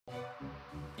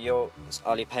Yo, it's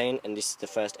Ollie Payne, and this is the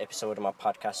first episode of my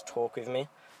podcast, Talk With Me.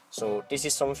 So this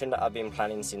is something that I've been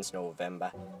planning since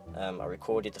November. I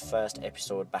recorded the first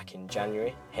episode back in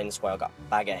January, hence why I got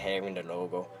bag of hair in the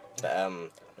logo. But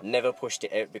never pushed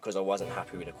it out because I wasn't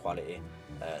happy with the quality.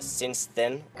 Since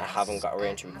then, I haven't got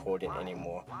around to recording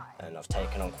anymore, and I've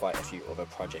taken on quite a few other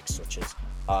projects such as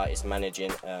artist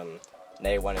managing,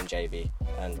 Nay1 and JB,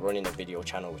 and running a video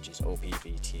channel which is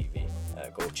OPV TV.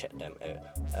 Go check them out.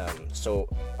 So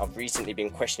I've recently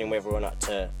been questioning whether or not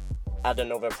to add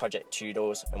another project to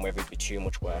those and whether it'd be too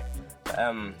much work.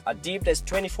 There's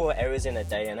 24 hours in a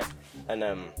day in it, and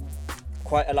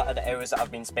quite a lot of the hours that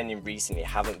I've been spending recently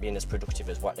haven't been as productive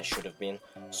as what they should have been.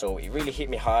 So it really hit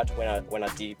me hard when I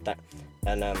deeped that.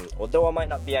 And although I might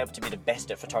not be able to be the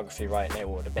best at photography right now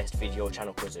or the best video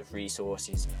channel because of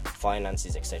resources,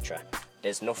 finances, etc.,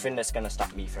 there's nothing that's going to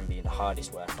stop me from being the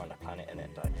hardest worker on the planet. And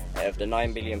out of the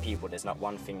 9 billion people, there's not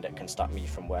one thing that can stop me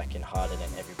from working harder than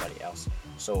everybody else.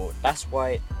 So that's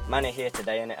why man are here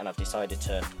today in it, and I've decided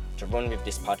to run with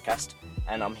this podcast.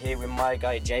 And I'm here with my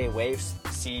guy Jay Waves,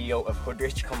 CEO of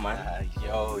Hoodrich. Come on.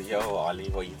 Yo, Ollie,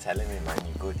 what you telling me, man?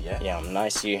 You good, yeah? Yeah, I'm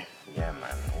nice, you. Yeah,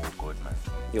 man, all good, man.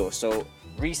 Yo, so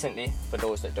recently, for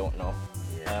those that don't know,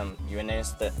 you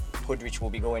announced that Hoodrich will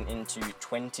be going into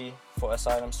 20 foot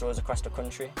asylum stores across the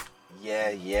country.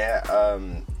 Yeah.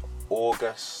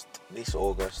 This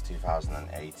August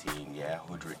 2018,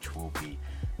 Hoodrich will be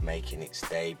making its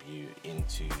debut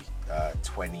into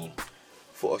 20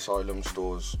 foot asylum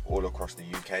stores all across the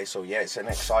UK. So yeah, it's an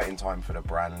exciting time for the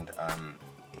brand.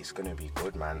 It's gonna be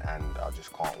good, man, and I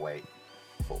just can't wait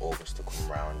for August to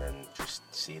come around and just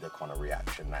see the kind of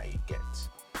reaction that it gets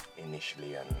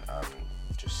initially, and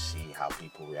just see how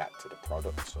people react to the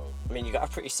product. So I mean, you got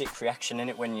a pretty sick reaction in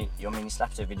it when you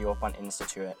slapped a video up on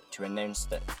Insta to announce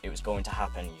that it was going to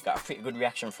happen. You got a pretty good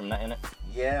reaction from that, innit?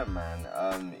 Yeah, man.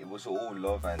 It was all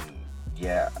love, and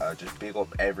just big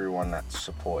up everyone that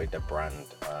supported the brand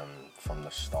from the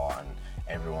start, and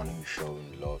everyone who's shown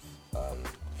love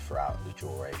throughout the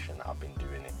duration that I've been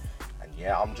doing it. And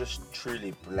yeah, I'm just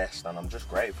truly blessed, and I'm just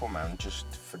grateful, man,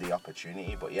 just for the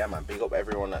opportunity. But yeah, man, big up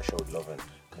everyone that showed love and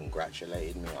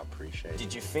congratulated me. I appreciate it.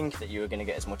 Did you think that you were going to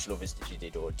get as much love as you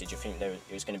did, or did you think it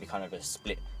was going to be kind of a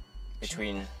split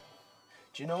between?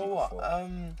 Do you know what?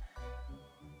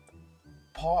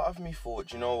 Part of me thought,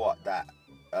 do you know what, that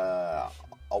I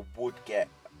would get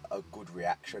a good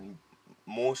reaction,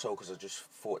 more so because I just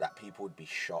thought that people would be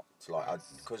shocked,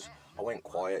 because I went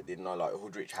quiet, didn't I? Like,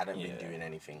 Hoodrich hadn't been doing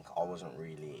anything. I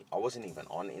wasn't even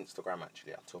on Instagram,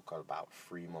 actually. I took about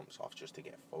 3 months off just to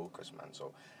get focused, man,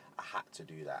 so I had to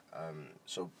do that.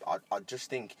 So I just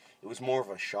think it was more of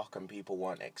a shock and people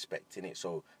weren't expecting it.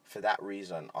 So for that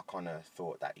reason, I kind of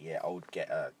thought that I'd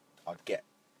get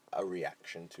a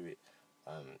reaction to it,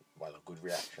 a good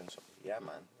reaction. So yeah,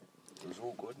 man, it was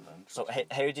all good, man. So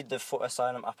how did the foot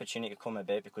asylum opportunity come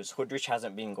about? Because Hoodrich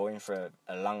hasn't been going for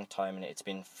a long time, and it's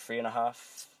been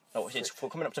 3.5. No, it's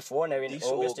coming up to 4 now in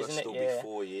August, isn't it? It'll be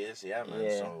 4 years, yeah, man.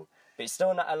 Yeah. So, but it's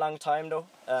still not a long time, though.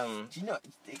 Do you know,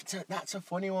 that's a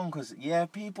funny one, because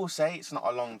people say it's not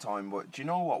a long time, but do you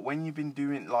know what? When you've been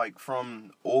doing, like,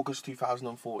 from August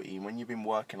 2014, when you've been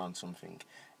working on something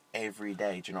every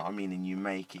day, do you know what I mean? And you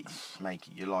make it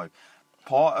your life.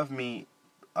 Part of me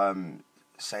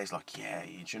says, like, do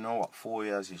you know what? 4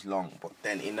 years is long, but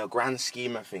then in the grand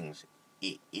scheme of things,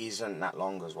 it isn't that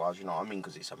long as well. Do you know what I mean?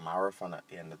 Because it's a marathon at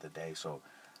the end of the day. So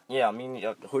yeah, I mean,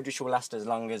 Hoodrich will last as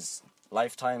long as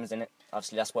lifetimes, innit?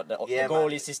 Obviously, that's what the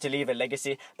goal is to leave a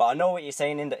legacy. But I know what you're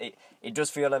saying in that it does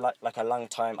feel like a long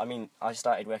time. I mean, I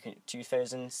started working in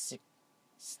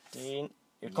 2016.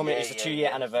 It's a 2 year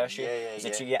anniversary. It's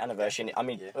a 2 year anniversary. I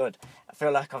mean, good. I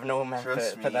feel like I've known man for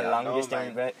the longest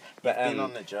time. But been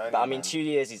on the journey. But I mean, 2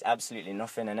 years is absolutely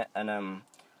nothing, innit? And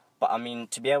but I mean,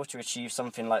 to be able to achieve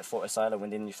something like Foot Asylum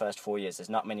within your first 4 years,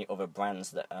 there's not many other brands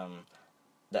that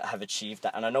have achieved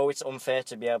that. And I know it's unfair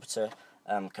to be able to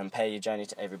compare your journey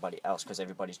to everybody else, because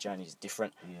everybody's journey is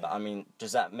different. Yeah. But I mean,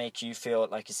 does that make you feel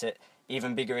like it's an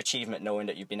even bigger achievement knowing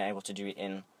that you've been able to do it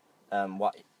in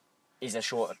what is a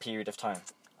shorter period of time?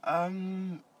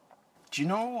 Do you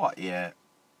know what? Yeah.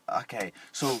 Okay.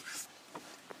 So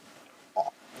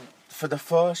for the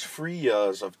first 3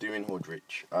 years of doing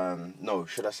Hoodrich,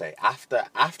 after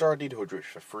I did Hoodrich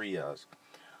for 3 years,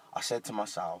 I said to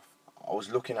myself, I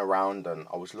was looking around and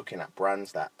I was looking at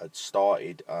brands that had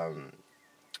started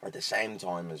at the same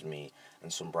time as me,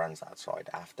 and some brands that had started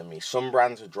after me. Some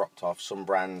brands had dropped off, some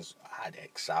brands had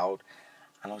excelled,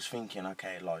 and I was thinking,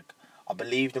 okay, like, I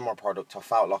believed in my product, I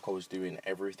felt like I was doing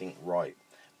everything right,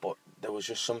 but there was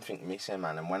just something missing,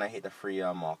 man. And when I hit the 3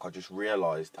 year mark, I just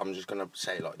realised, I'm just gonna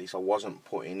say it like this, I wasn't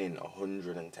putting in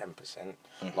 110%.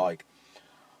 Like,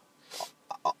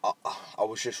 I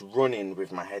was just running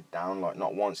with my head down. Like,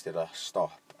 not once did I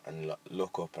stop and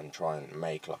look up and try and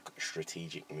make like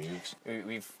strategic moves.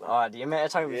 The amount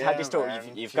of time we've had this talk,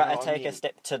 you've Do you got know to what I take a mean?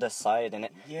 step to the side, and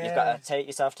you've got to take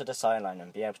yourself to the sideline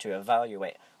and be able to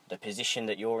evaluate the position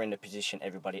that you're in, the position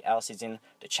everybody else is in,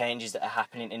 the changes that are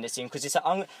happening in the scene. Because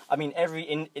in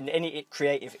any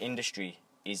creative industry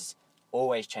is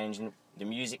always changing. The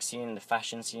music scene, the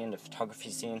fashion scene, the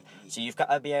photography scene. So you've got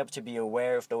to be able to be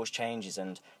aware of those changes,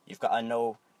 and you've got to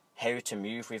know how to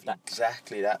move with that.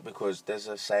 Exactly that, because there's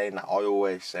a saying that I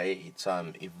always say, it's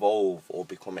evolve or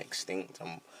become extinct.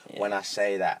 And when I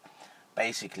say that,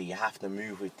 basically you have to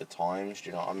move with the times. Do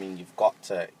you know what I mean? You've got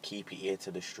to keep your ear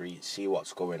to the street, see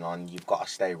what's going on. You've got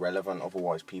to stay relevant,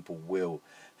 otherwise people will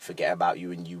forget about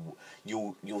you, and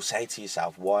you'll say to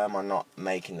yourself, why am I not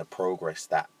making the progress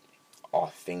that I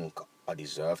think I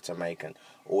deserve to make? And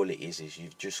all it is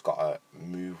you've just got to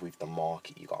move with the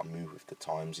market, you've got to move with the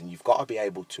times, and you've got to be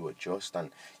able to adjust,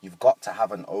 and you've got to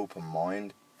have an open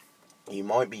mind. You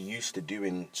might be used to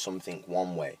doing something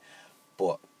one way,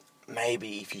 but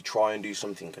maybe if you try and do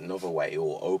something another way,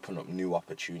 or open up new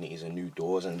opportunities and new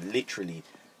doors. And literally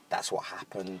that's what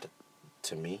happened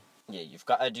to me. Yeah, you've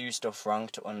got to do stuff wrong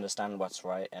to understand what's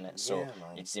right in it. So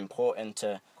it's important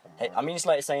to. I mean, it's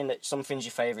like saying that something's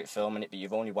your favourite film in it, but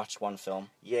you've only watched one film.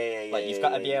 Like, you've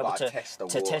got to be able to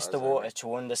test the water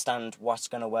to understand what's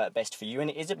going to work best for you. And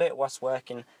it is about what's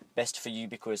working best for you,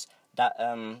 because that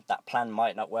plan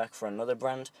might not work for another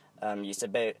brand. It's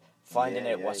about finding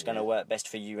out what's going to work best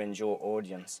for you and your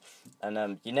audience.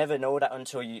 And you never know that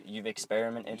until you've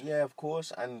experimented. Yeah, of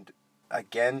course. And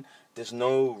again, there's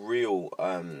no real,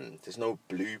 there's no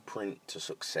blueprint to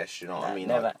success, you know what I mean?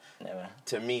 Never.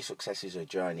 To me, success is a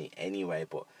journey anyway,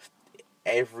 but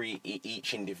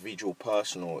each individual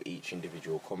person or each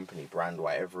individual company, brand,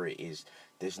 whatever it is,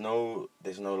 there's no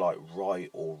like right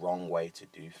or wrong way to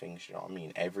do things, you know what I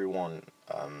mean? Everyone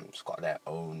has got their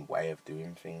own way of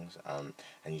doing things, and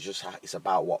you just it's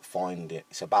about finding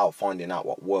out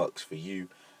what works for you,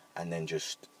 and then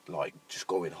just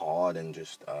going hard and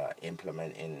just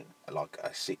implementing like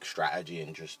a sick strategy,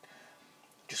 and just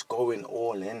going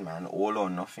all in, man, all or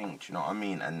nothing. Do you know what I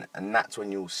mean? And that's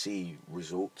when you'll see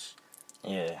results.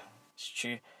 Yeah, it's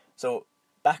true. So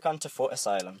back onto Foot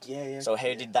Asylum. So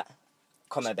how did that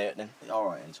come about then? All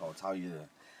right, and so I'll tell you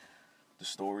the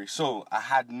story. So I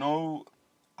had no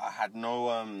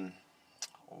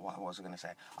what was I going to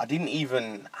say? I didn't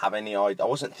even have any idea. I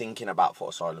wasn't thinking about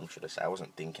Foot Asylum, should I say. I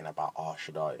wasn't thinking about,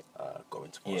 should I go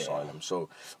into Foot Asylum? So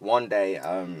one day,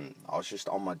 I was just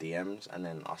on my DMs, and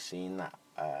then I seen that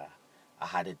I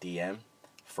had a DM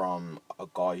from a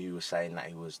guy who was saying that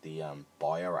he was the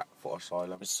buyer at Foot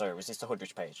Asylum. Sorry, was this the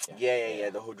Hoodrich page? Yeah,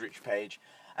 the Hoodrich page.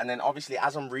 And then obviously,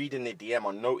 as I'm reading the DM,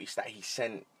 I noticed that he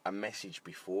sent a message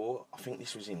before. I think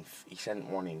this was he sent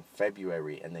one in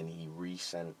February, and then he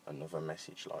resent another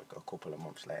message like a couple of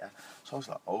months later. So I was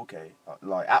like, okay.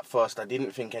 Like, at first, I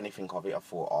didn't think anything of it. I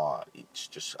thought, it's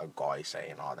just a guy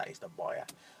saying, that is the buyer.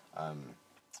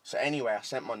 So anyway, I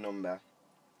sent my number,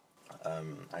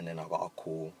 and then I got a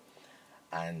call,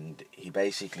 and he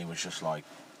basically was just like,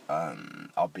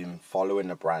 I've been following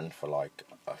the brand for like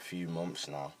a few months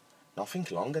now. I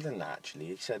think longer than that, actually.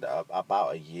 He said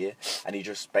about a year, and he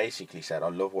just basically said, I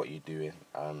love what you're doing.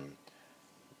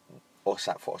 Us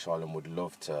at Foot Asylum would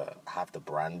love to have the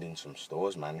brand in some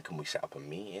stores, man. Can we set up a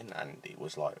meeting? And it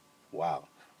was like, wow,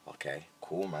 okay,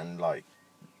 cool, man. Like,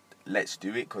 let's do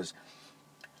it, because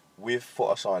with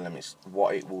Foot Asylum,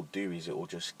 what it will do is it will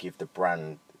just give the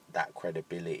brand that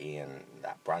credibility and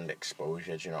that brand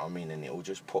exposure, do you know what I mean? And it will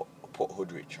just put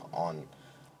Hoodrich on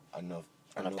another...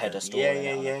 On a pedestal.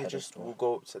 Yeah. Just we'll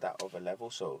go up to that other level.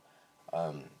 So,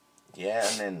 and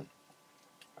then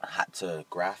I had to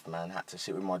graft, man. Had to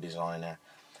sit with my designer,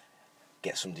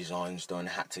 get some designs done.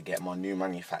 Had to get my new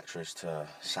manufacturers to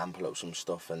sample up some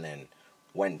stuff, and then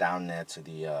went down there to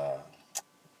the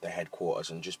headquarters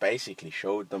and just basically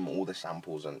showed them all the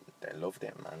samples, and they loved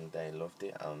it, man. They loved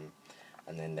it.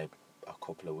 And then a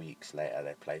couple of weeks later,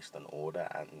 they placed an order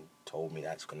and told me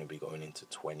that's going to be going into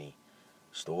 20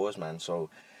 stores, man. So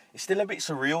it's still a bit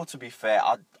surreal, to be fair.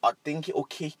 I think it'll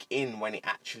kick in when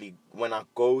I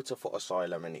go to Foot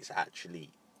Asylum and it's actually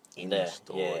in the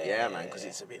store. Yeah, man, because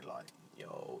it's a bit like,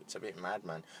 it's a bit mad,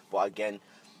 man. But again,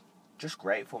 just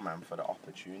grateful, man, for the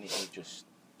opportunity. Just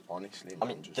honestly, man, I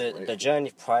mean, the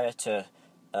journey prior to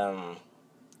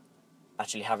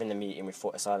actually having the meeting with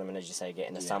Foot Asylum and, as you say,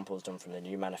 getting the samples done from the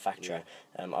new manufacturer.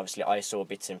 Obviously, I saw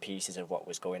bits and pieces of what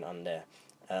was going on there.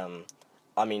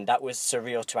 I mean, that was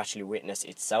surreal to actually witness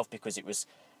itself, because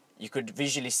you could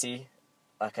visually see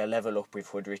like a level up with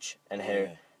Hoodrich and how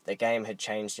the game had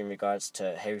changed in regards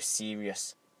to how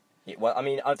serious it was. I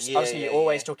mean, obviously you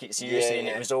always took it seriously, and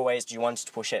it was always, you wanted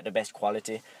to push out the best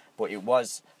quality, but it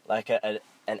was like an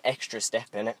extra step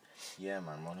in it. Yeah,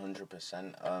 man,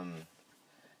 100%.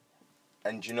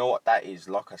 And do you know what that is?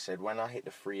 Like I said, when I hit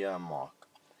the 3-year mark,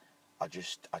 I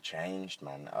changed,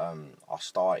 man. I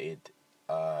started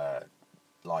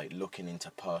like looking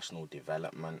into personal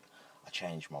development. I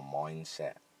changed my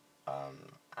mindset,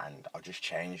 and I just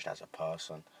changed as a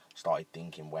person. Started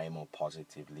thinking way more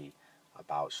positively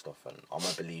about stuff, and I'm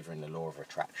a believer in the law of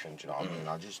attraction. Do you know what I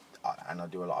mean? I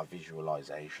do a lot of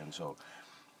visualization. So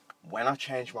when I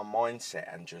changed my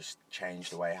mindset and just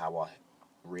changed the way how I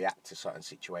react to certain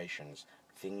situations,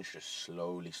 things just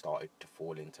slowly started to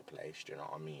fall into place. Do you know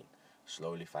what I mean?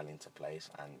 Slowly fell into place,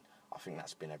 and I think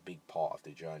that's been a big part of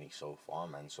the journey so far,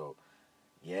 man. So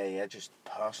yeah, just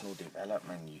personal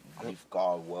development. You've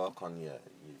got to work on your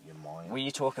mind.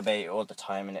 We talk about it all the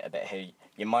time, and about how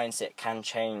your mindset can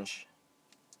change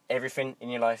everything in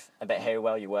your life, about how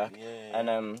well you work.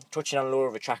 And touching on law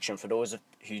of attraction, for those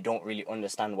who don't really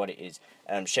understand what it is,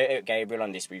 shout out Gabriel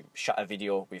on this. We shot a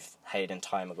video with Hayden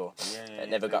time ago. It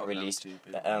never got released.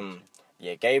 But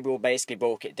Gabriel basically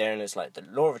broke it down as like the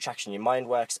law of attraction. Your mind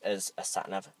works as a sat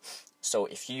nav. So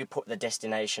if you put the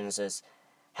destinations as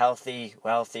healthy,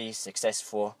 wealthy,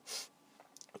 successful,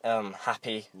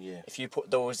 happy, if you put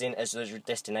those in as a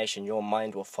destination, your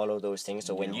mind will follow those things.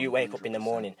 So when you wake up in the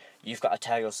morning, you've got to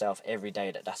tell yourself every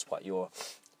day that that's what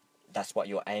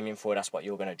you're aiming for, that's what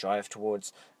you're going to drive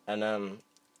towards. And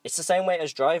it's the same way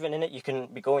as driving, innit? You can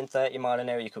be going 30 mile an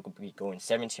hour, you could be going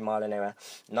 70 mile an hour.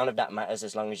 None of that matters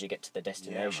as long as you get to the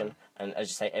destination. And as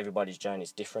you say, everybody's journey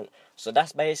is different. So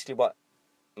that's basically what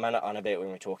man are on about when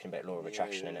we're talking about law of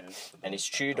attraction, innit? And it's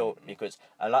true though, because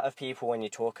a lot of people, when you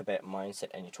talk about mindset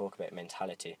and you talk about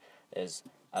mentality, there's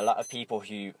a lot of people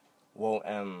who won't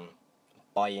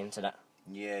buy into that.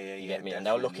 You get me? Definitely. And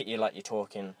they'll look at you like you're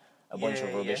talking a bunch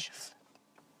of rubbish.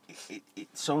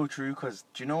 It's so true, because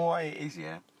do you know what it is,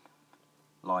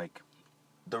 like,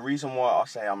 the reason why I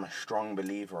say I'm a strong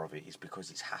believer of it is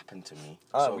because it's happened to me.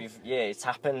 It's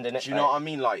happened, innit? Do you know what I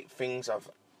mean? Like, things have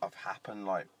happened,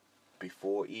 like,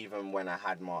 before. Even when I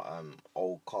had my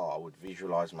old car, I would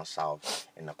visualise myself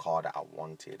in the car that I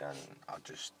wanted, and I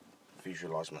just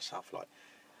visualise myself, like,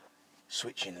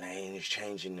 switching lanes,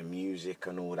 changing the music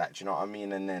and all that. Do you know what I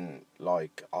mean? And then,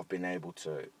 like, I've been able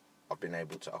to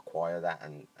acquire that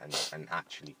and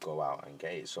actually go out and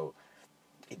get it. So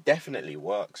it definitely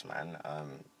works, man.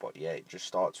 But yeah, it just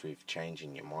starts with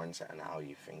changing your mindset and how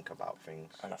you think about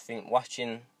things. And I think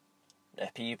watching the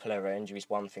people around you is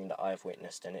one thing that I've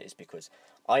witnessed in it, is because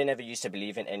I never used to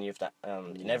believe in any of that.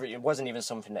 It wasn't even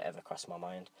something that ever crossed my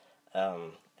mind.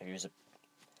 It was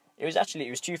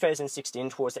 2016,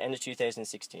 towards the end of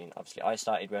 2016. Obviously, I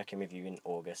started working with you in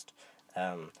August,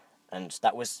 and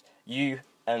that was you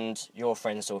and your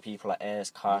friends, so people like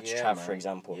Ayers, Karch, Trav, for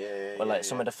example, were like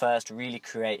some of the first really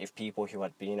creative people who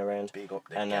had been around. Big up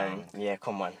the gang. Yeah,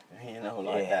 come on. You know,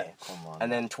 like that. Come on.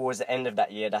 And then towards the end of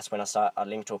that year, that's when I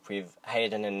linked up with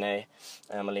Hayden and Nay.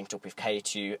 I linked up with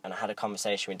K2, and I had a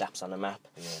conversation with Daps on the Map.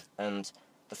 And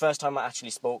the first time I actually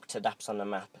spoke to Daps on the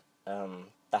Map,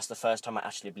 that's the first time I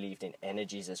actually believed in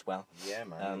energies as well. Yeah,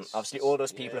 man. Obviously, all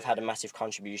those people have had a massive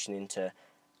contribution into.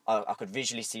 I could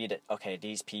visually see that, okay,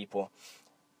 these people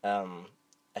are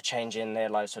changing their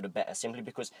lives for the better, simply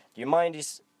because your mind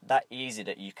is that easy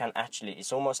that you can actually,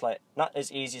 it's almost like, not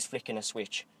as easy as flicking a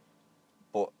switch,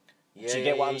 but do you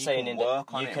get what I'm saying?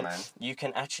 You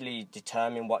can actually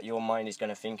determine what your mind is going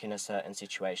to think in a certain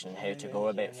situation and how to go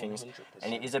about things. 100%.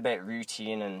 And it is about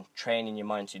routine and training your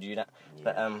mind to do that.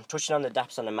 But touching on the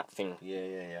Daps on the Map thing,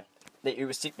 it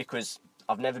was sick because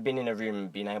I've never been in a room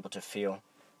and been able to feel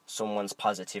someone's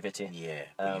positivity.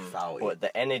 But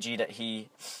the energy that he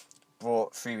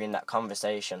brought through in that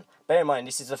conversation. Bear in mind,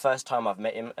 this is the first time I've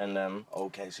met him, and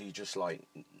okay, so you just like.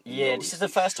 Yeah, this is the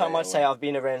first time I'd say I've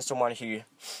been around someone who,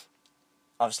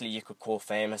 obviously, you could call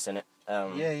famous, innit?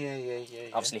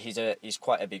 Obviously, he's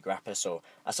quite a big rapper, so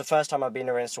that's the first time I've been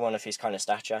around someone of his kind of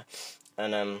stature,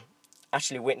 and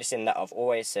actually witnessing that, I've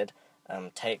always said,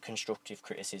 take constructive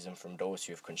criticism from those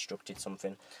who have constructed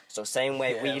something. So same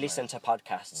way we listen to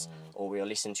podcasts, or we'll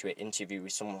listen to an interview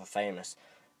with someone famous,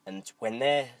 and when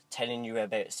they're telling you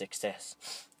about success,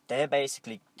 they're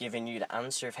basically giving you the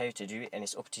answer of how to do it, and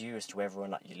it's up to you as to whether or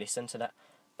not you listen to that.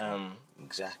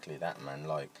 Exactly that, man.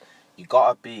 Like, you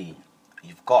gotta be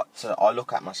you've got to. I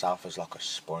look at myself as like a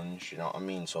sponge. You know what I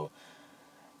mean? So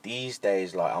these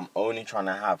days, like, I'm only trying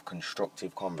to have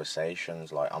constructive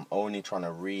conversations. Like, I'm only trying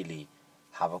to really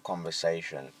have a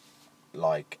conversation,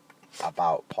 like,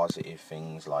 about positive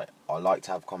things. Like, I like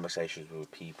to have conversations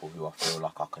with people who I feel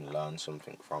like I can learn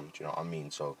something from. Do you know what I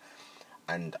mean? So,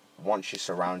 and once you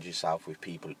surround yourself with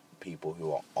people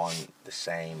who are on the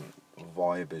same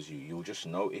vibe as you, you'll just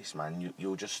notice, man.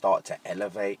 You'll just start to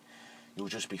elevate. You'll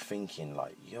just be thinking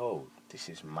like, yo, this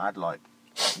is mad. Like,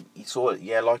 it's all,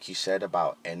 yeah, like you said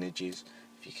about energies.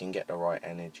 If you can get the right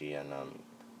energy and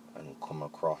come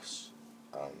across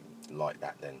like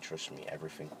that, then trust me,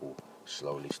 everything will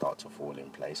slowly start to fall in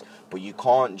place. But you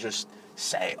can't just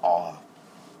say, oh,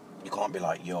 you can't be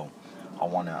like, yo, I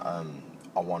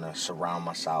wanna surround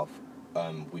myself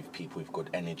with people with good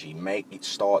energy. It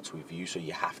starts with you, so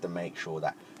you have to make sure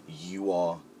that you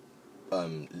are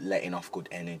letting off good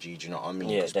energy. Do you know what I mean?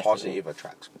 Yeah, Because definitely. positive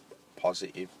attracts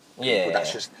positive people. Yeah.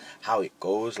 That's just how it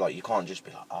goes. Like, you can't just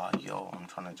be like, oh, yo, I'm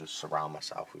trying to just surround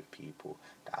myself with people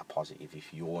that are positive.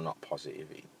 If you're not positive,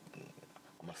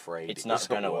 I'm afraid It's not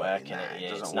going to work, Nah, innit? it Yeah,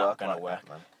 doesn't it's not going to like work.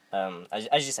 that, man.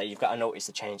 As you say, you've got to notice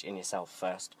the change in yourself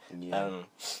first. Yeah.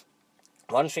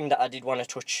 One thing that I did want to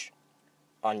touch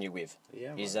on you with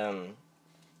Yeah,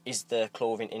 is the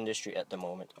clothing industry at the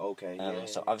moment. Okay.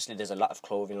 So obviously there's a lot of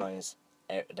clothing lines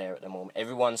out there at the moment.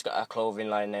 Everyone's got a clothing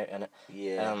line out, and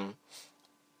Yeah.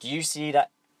 do you see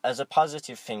that as a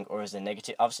positive thing or as a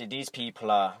negative? Obviously, these people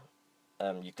are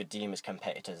you could deem as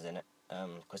competitors in it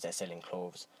because they're selling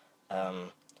clothes.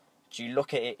 Do you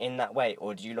look at it in that way,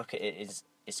 or do you look at it as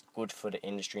it's good for the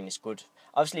industry and it's good?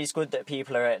 Obviously, it's good that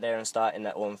people are out there and starting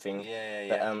that one thing. Yeah.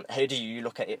 But how do you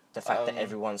look at it? The fact that Um,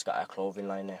 everyone's got a clothing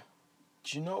line now.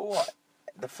 Do you know what?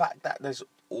 The fact that there's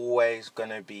always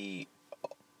gonna be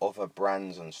other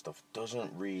brands and stuff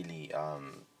doesn't really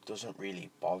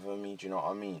bother me. Do you know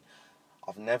what I mean?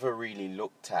 I've never really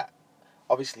looked at.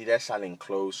 Obviously, they're selling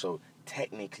clothes, so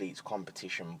technically it's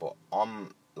competition. But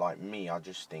I'm like me. I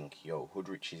just think, yo,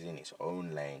 Hoodrich is in its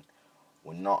own lane.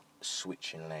 We're not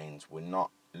switching lanes. We're not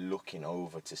looking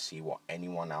over to see what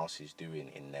anyone else is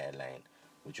doing in their lane.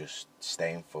 We're just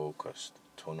staying focused,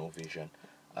 tunnel vision.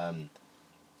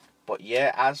 But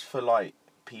yeah, as for like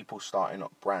people starting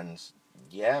up brands,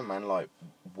 yeah, man, like,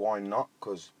 why not?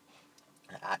 Because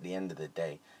at the end of the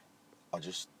day, I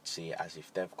just see it as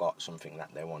if they've got something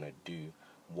that they want to do.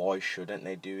 Why shouldn't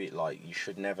they do it? Like, you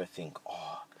should never think,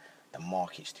 oh, the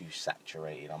market's too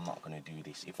saturated, I'm not going to do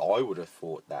this. If I would have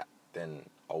thought that, then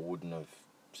I wouldn't have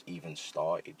even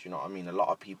started. Do you know what I mean? A lot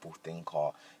of people think,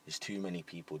 oh, there's too many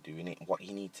people doing it. What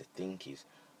you need to think is,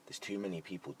 there's too many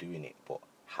people doing it, but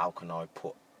how can I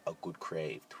put a good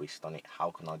creative twist on it?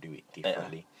 How can I do it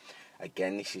differently?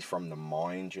 Again, this is from the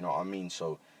mind, you know what I mean?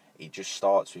 So it just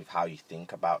starts with how you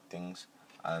think about things.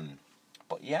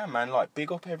 But yeah, man, like,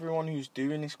 big up everyone who's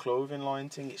doing this clothing line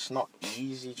thing. It's not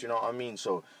easy, do you know what I mean?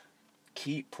 So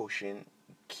keep pushing,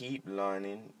 keep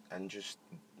learning, and just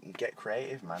get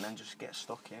creative, man, and just get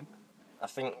stuck in. I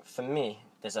think for me,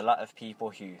 there's a lot of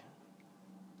people who,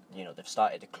 they've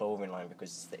started a clothing line because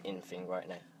it's the in thing right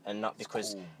now, and not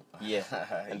because, cool.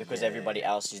 and because Yeah. everybody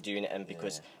else is doing it, and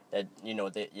because and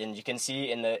you can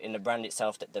see in the brand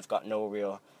itself that they've got no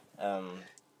real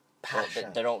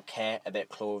Passion. they don't care about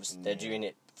clothes. They're doing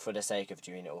it for the sake of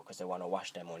doing it, or because they want to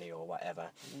wash their money or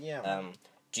whatever. Yeah.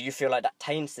 Do you feel like that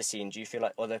taints the scene? Do you feel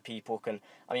like other people can?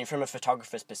 I mean, from a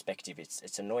photographer's perspective,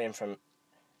 it's annoying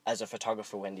as a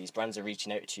photographer when these brands are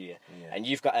reaching out to you, and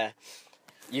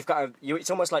it's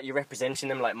almost like you're representing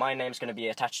them. Like, my name's going to be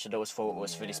attached to those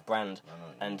photos for this brand,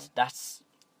 and that's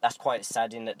quite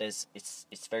sad in that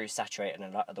it's very saturated,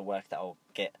 and a lot of the work that I'll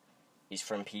get is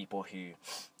from people who,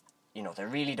 they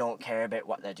really don't care about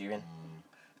what they're doing.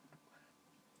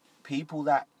 People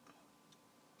that,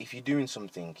 if you're doing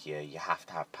something here, you have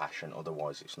to have passion,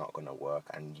 otherwise it's not going to work,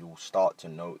 and you'll start to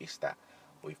notice that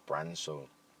with brands. So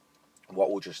what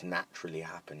will just naturally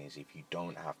happen is, if you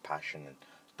don't have passion and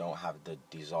don't have the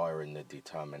desire and the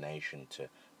determination to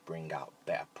bring out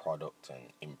better product and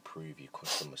improve your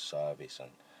customer service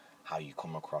and how you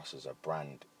come across as a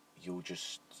brand, you'll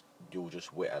just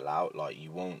whittle out. Like,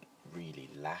 you won't really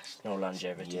last. No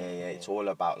longevity. Yeah, it's all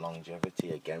about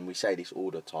longevity. Again, we say this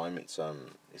all the time. It's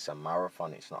a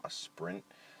marathon. It's not a sprint.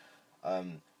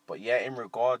 But yeah, in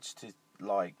regards to,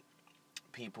 like,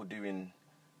 people doing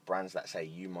brands that say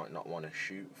you might not want to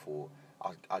shoot for,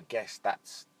 I guess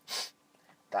that's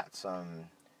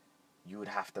you would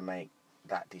have to make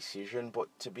that decision. But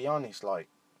to be honest, like,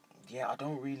 yeah,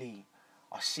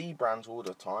 I see brands all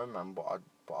the time, man, but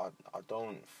but I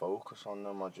don't focus on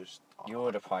them.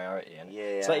 You're the priority, and Yeah,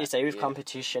 it's like you say with yeah.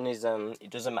 competition is it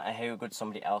doesn't matter how good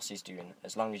somebody else is doing,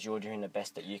 as long as you're doing the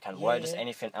best that you can. Yeah, Why does yeah.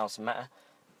 anything else matter?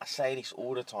 I say this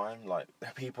all the time. Like, the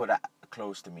people that are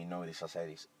close to me know this. I say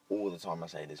this all the time. I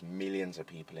say there's millions of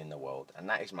people in the world, and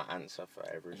that is my answer for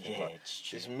everything. Yeah, Like, it's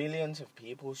true. there's millions of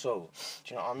people. So,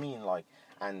 do you know what I mean? Like,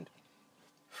 and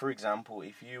for example,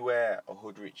 if you wear a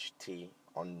Hoodrich tee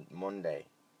on Monday,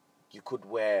 you could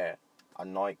wear a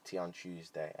Nike tee on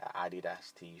Tuesday, an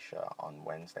Adidas t-shirt on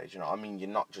Wednesday. Do you know what I mean? You're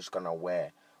not just gonna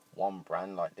wear one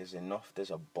brand. Like, there's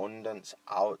abundance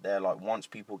out there. Like, once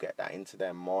people get that into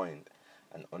their mind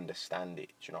and understand it,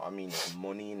 do you know what I mean? There's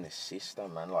money in the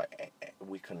system, man. Like,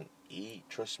 we can eat.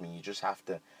 Trust me. You just have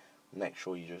to make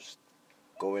sure you just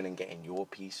go in and getting your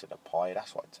piece of the pie.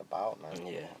 That's what it's about, man.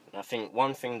 Yeah, and I think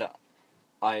one thing that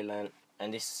I learned,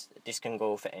 and this can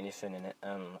go for anything in it.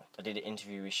 I did an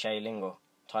interview with Shay Lingo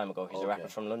time ago. He's a rapper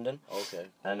from London. Okay.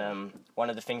 And one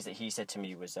of the things that he said to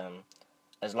me was,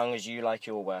 as long as you like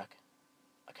your work,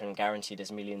 I can guarantee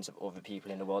there's millions of other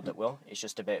people in the world that will. It's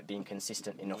just about being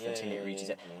consistent enough until it reaches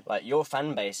it. Yeah. Like your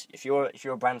fan base, if you're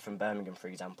a brand from Birmingham, for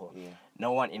example, Yeah.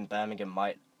 no one in Birmingham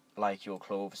might like your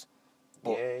clothes,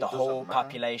 but Yeah, it the whole doesn't matter.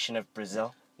 population of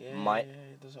Brazil Yeah, might. yeah,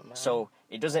 it doesn't matter. So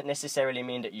it doesn't necessarily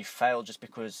mean that you fail just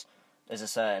because there's a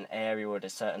certain area or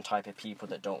there's a certain type of people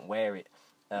that don't wear it.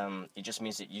 It just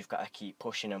means that you've got to keep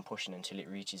pushing and pushing until it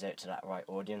reaches out to that right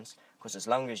audience. Because as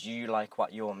long as you like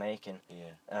what you're making,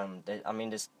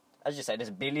 there's, as you say, there's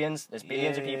billions of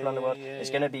people in the world. There's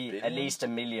going to be at least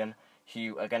 1 million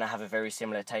who are going to have a very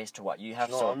similar taste to what you have.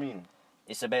 Do you know what I mean?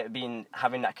 It's about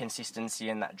having that consistency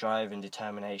and that drive and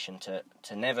determination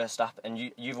to never stop. And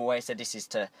you've always said this is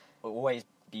to always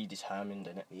be determined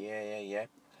in it. Yeah.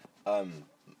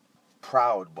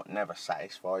 Proud but never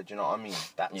satisfied. Do you know what I mean?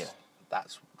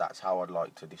 That's how I'd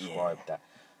like to describe that.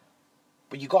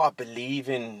 But you gotta believe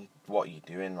in what you're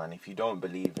doing, man. If you don't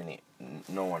believe in it,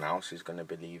 no one else is gonna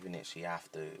believe in it. So you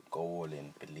have to go all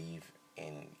in, believe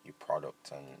in your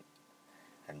product,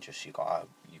 and just you gotta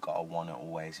want to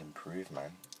always improve,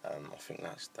 man. I think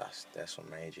there's some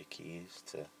major keys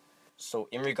to. So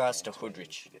in regards to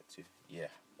Hoodrich, yeah,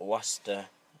 what's the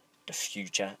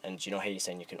future? And you know how you're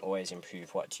saying you can always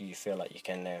improve. What do you feel like you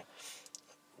can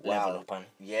level up on?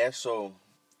 Yeah, so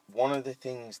one of the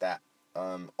things that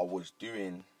I was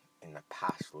doing in the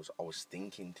past was I was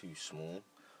thinking too small.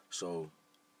 So,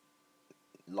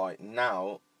 like,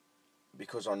 now,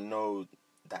 because I know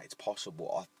that it's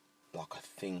possible, I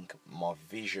think my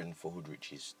vision for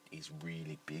Hoodrich is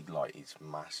really big. Like, it's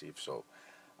massive. So,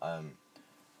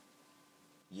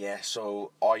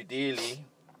 so ideally,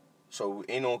 so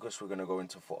in August we're going to go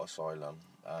into Foot Asylum,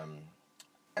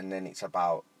 and then it's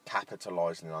about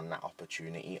capitalising on that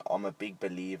opportunity. I'm a big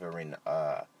believer in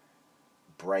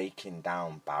breaking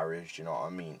down barriers, do you know what I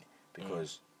mean?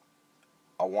 Because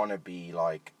I want to be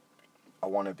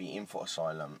in Foot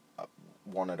Asylum,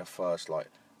 one of the first like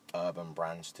urban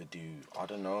brands to do. I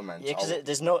don't know, man. Yeah, because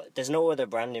there's no other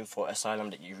brand in Foot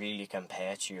Asylum that you really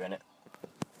compare to, innit?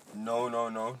 No.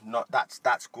 Not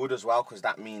that's good as well, because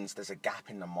that means there's a gap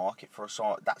in the market for us.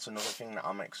 So that's another thing that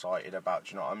I'm excited about.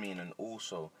 Do you know what I mean? And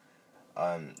also,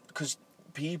 because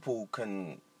people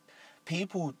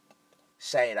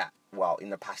say that, well, in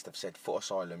the past I've said Foot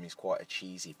Asylum is quite a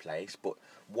cheesy place, but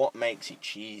what makes it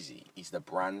cheesy is the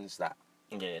brands that.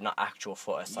 Yeah, not actual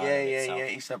Foot Asylum itself. Yeah,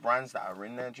 it's the brands that are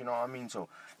in there, do you know what I mean? So,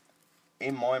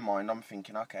 in my mind, I'm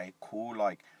thinking, okay, cool,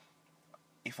 like,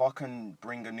 if I can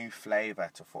bring a new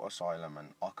flavour to Foot Asylum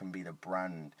and I can be the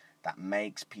brand that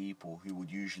makes people who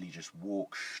would usually just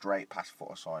walk straight past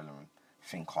Foot Asylum and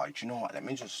think, oh, do you know what,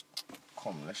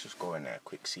 let's just go in there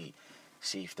quick, see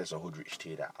if there's a Hoodrich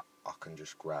tea that I can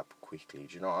just grab quickly,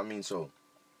 do you know what I mean? So,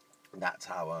 that's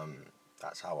how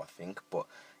I think. But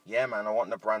yeah, man, I want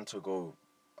the brand to go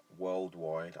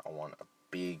worldwide. I want a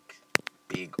big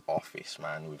office,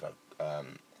 man, with a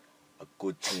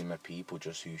good team of people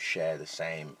just who share the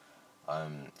same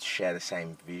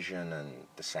vision and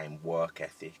the same work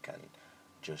ethic, and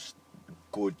just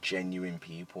good, genuine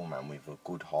people, man, with a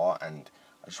good heart. And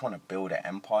I just want to build an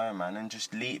empire, man, and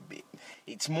just leave.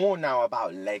 It's more now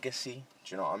about legacy.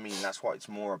 Do you know what I mean? That's what it's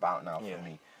more about now for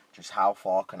me. Just how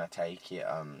far can I take it?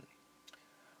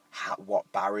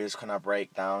 What barriers can I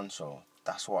break down? So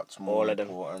that's what's more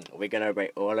important. We're gonna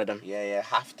break all of them. Yeah.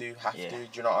 Have to. Do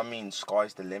you know what I mean?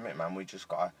 Sky's the limit, man. We just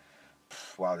gotta.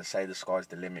 Well, they say the sky's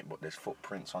the limit, but there's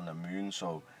footprints on the moon.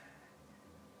 So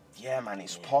yeah, man,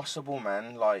 it's possible,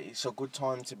 man. Like, it's a good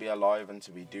time to be alive and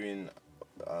to be doing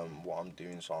what I'm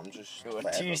doing. So I'm just You're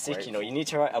forever too sick, you know. grateful. You need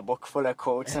to write a book full of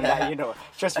quotes and that, you know.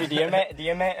 Trust me, the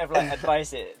amount of like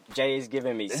advice that Jay has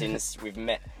given me since we've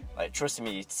met, like, trust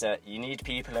me, it's you need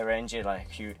people around you,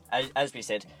 like, who, as we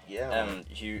said, Yeah,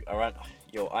 who around.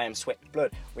 Yo, I am sweating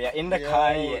blood. We are in the Yo,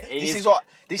 car. Here. This is what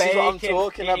I'm bacon.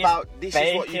 talking It is about. This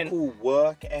is what you bacon. call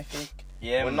work ethic.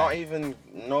 Yeah, we're man. not even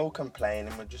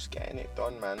complaining. We're just getting it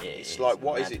done, man. Yeah, it's it's like,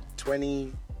 what is mad. it?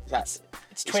 20. That's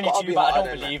It's gotta 22, be but I hotter don't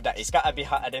than believe that. that. It's got to be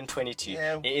hotter than 22.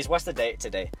 Yeah. It is. What's the date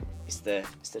today? It's the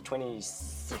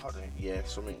 26th. Yeah,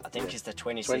 something. I think yeah. it's the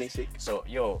 26th. 26. So,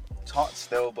 yo, It's hot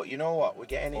still, but you know what? We're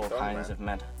getting it all done, kinds man. of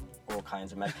mad. All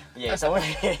kinds of mad. Yeah, it's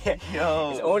only,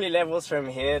 Yo. it's only levels from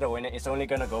here, though, innit? It's only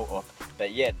going to go up.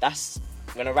 But yeah, I'm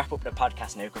going to wrap up the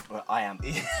podcast now because I am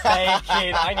baking.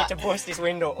 I need to bust this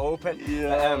window open.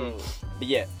 Yeah. But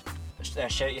yeah,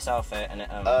 shout yourself out and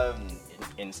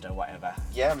Insta, whatever.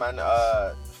 Yeah, man.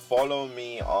 Follow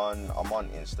me I'm on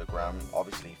Instagram.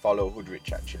 Obviously, follow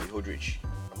Hoodrich actually. Hoodrich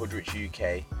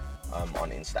UK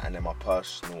on Insta, and then my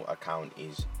personal account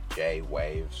is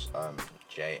JWaves.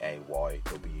 JAYWAVESS,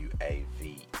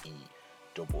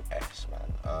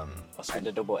 man. What's with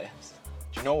the double S?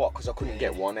 Do you know what? Because I couldn't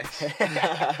get one S.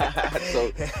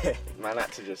 So, man, I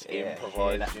had to just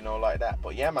improvise, that. you know, like that.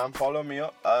 But yeah, man, follow me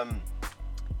up.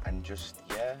 And just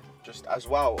as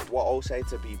well, what I'll say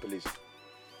to people is,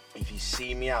 if you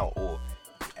see me out or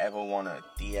you ever want to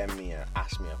DM me and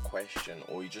ask me a question,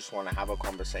 or you just want to have a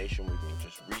conversation with me,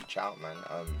 just reach out, man.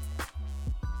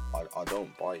 I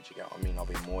don't bite, you get what I mean? I'll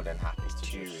be more than happy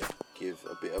to just give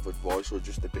a bit of advice or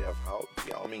just a bit of help, you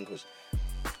get what I mean? Because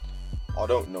I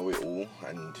don't know it all,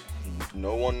 and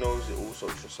no one knows it all, so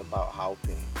it's just about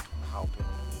helping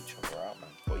each other out, man.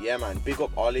 But yeah, man, big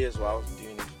up Ollie as well,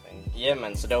 doing his thing. Yeah,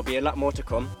 man, so there'll be a lot more to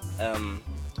come.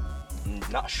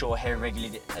 Not sure how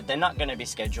regularly they're not going to be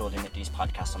scheduled in these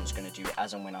podcasts. I'm just going to do it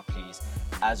as and when I please,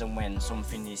 as and when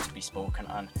something needs to be spoken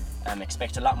on.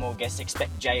 Expect a lot more guests.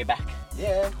 Expect Jay back.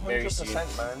 Yeah, 100%, very soon,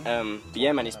 man. But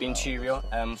yeah, man, it's been cheerio.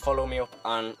 Follow me up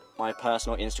on my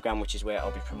personal Instagram, which is where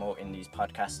I'll be promoting these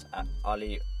podcasts at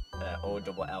Ollie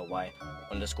OLLY_TWM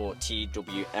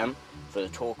for the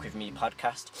Talk With Me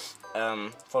podcast.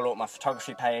 Follow up my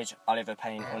photography page, Oliver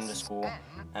Payne _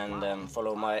 and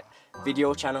follow my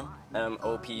video channel,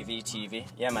 OPVTV.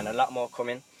 Yeah, man, a lot more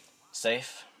coming.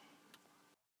 Safe.